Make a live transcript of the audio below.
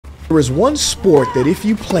There is one sport that if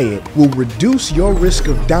you play it will reduce your risk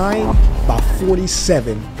of dying by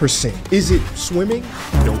 47%. Is it swimming?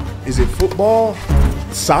 Nope. Is it football?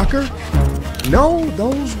 Soccer? No,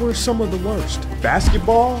 those were some of the worst.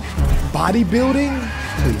 Basketball? Bodybuilding?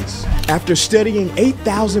 Please. After studying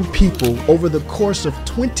 8,000 people over the course of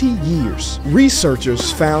 20 years,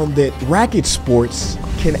 researchers found that racket sports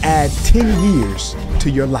can add 10 years to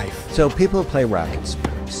your life. So people who play racket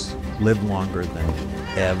sports live longer than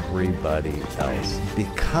everybody else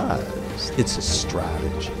because it's a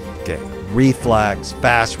strategy game. Reflex,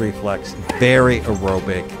 fast reflex, very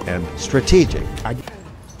aerobic and strategic.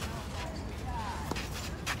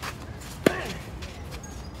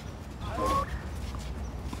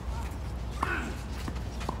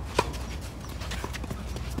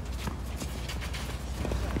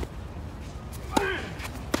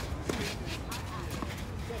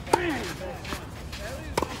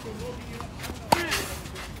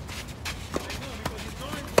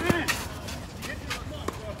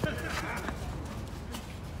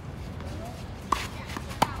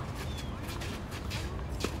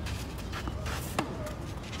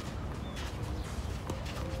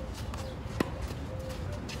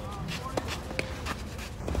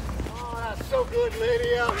 So good,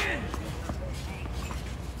 Lydia.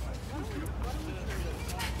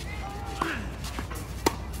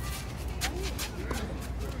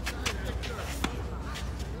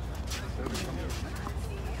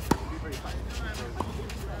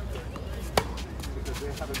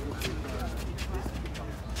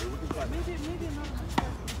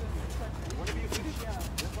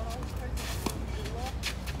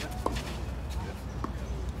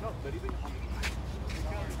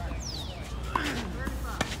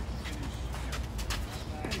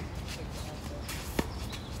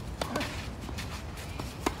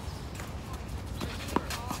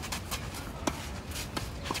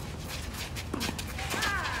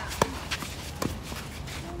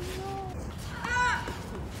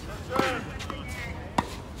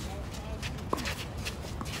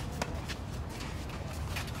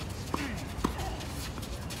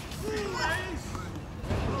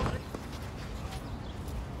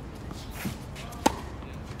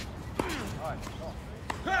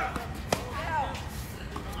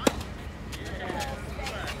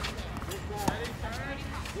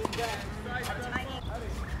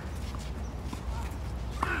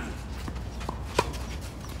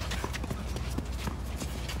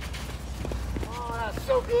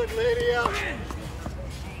 So good, Lydia.